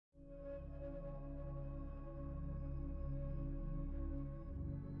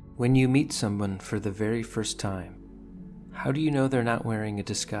When you meet someone for the very first time, how do you know they're not wearing a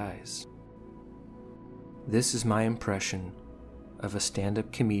disguise? This is my impression of a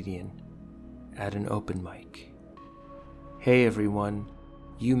stand-up comedian at an open mic. Hey everyone,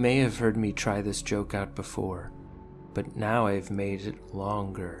 you may have heard me try this joke out before, but now I've made it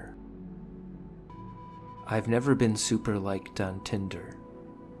longer. I've never been super liked on Tinder,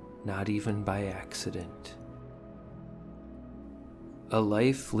 not even by accident. A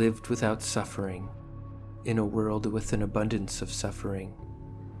life lived without suffering, in a world with an abundance of suffering,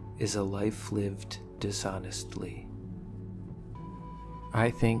 is a life lived dishonestly. I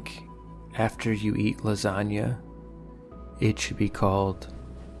think after you eat lasagna, it should be called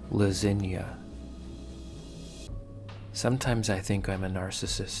lasagna. Sometimes I think I'm a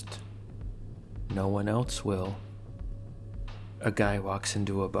narcissist. No one else will. A guy walks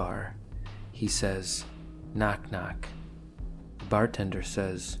into a bar. He says, "Knock, knock." The bartender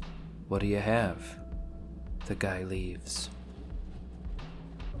says, "What do you have?" The guy leaves.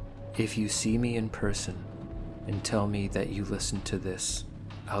 If you see me in person and tell me that you listened to this,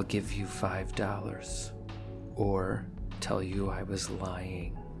 I'll give you $5, or tell you I was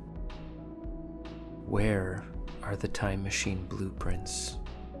lying. Where are the time machine blueprints?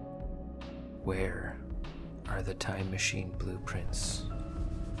 Where are the time machine blueprints?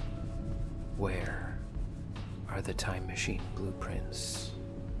 Where are the time machine blueprints?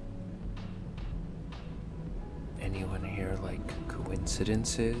 Anyone here like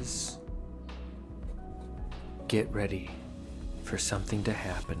coincidences? Get ready for something to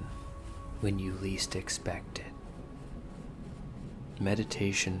happen when you least expect it.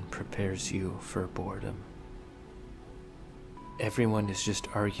 Meditation prepares you for boredom. Everyone is just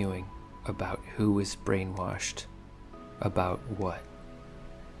arguing about who is brainwashed, about what.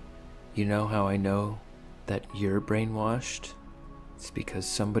 You know how I know that you're brainwashed? It's because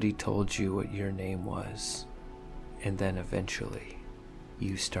somebody told you what your name was, and then eventually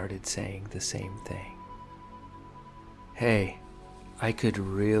you started saying the same thing. Hey, I could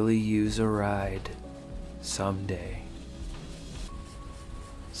really use a ride someday.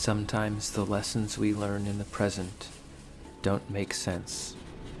 Sometimes the lessons we learn in the present don't make sense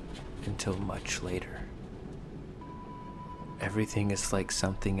until much later. Everything is like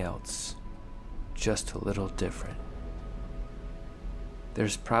something else, just a little different.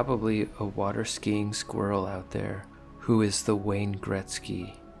 There's probably a water skiing squirrel out there who is the Wayne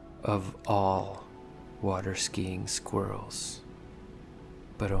Gretzky of all water skiing squirrels,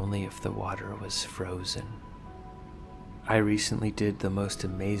 but only if the water was frozen. I recently did the most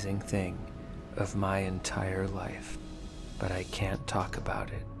amazing thing of my entire life, but I can't talk about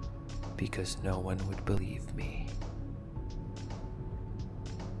it because no one would believe me.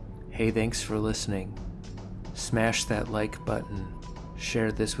 Hey, thanks for listening. Smash that like button,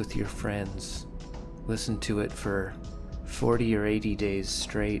 share this with your friends, listen to it for 40 or 80 days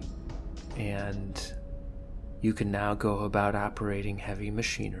straight, and you can now go about operating heavy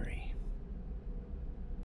machinery.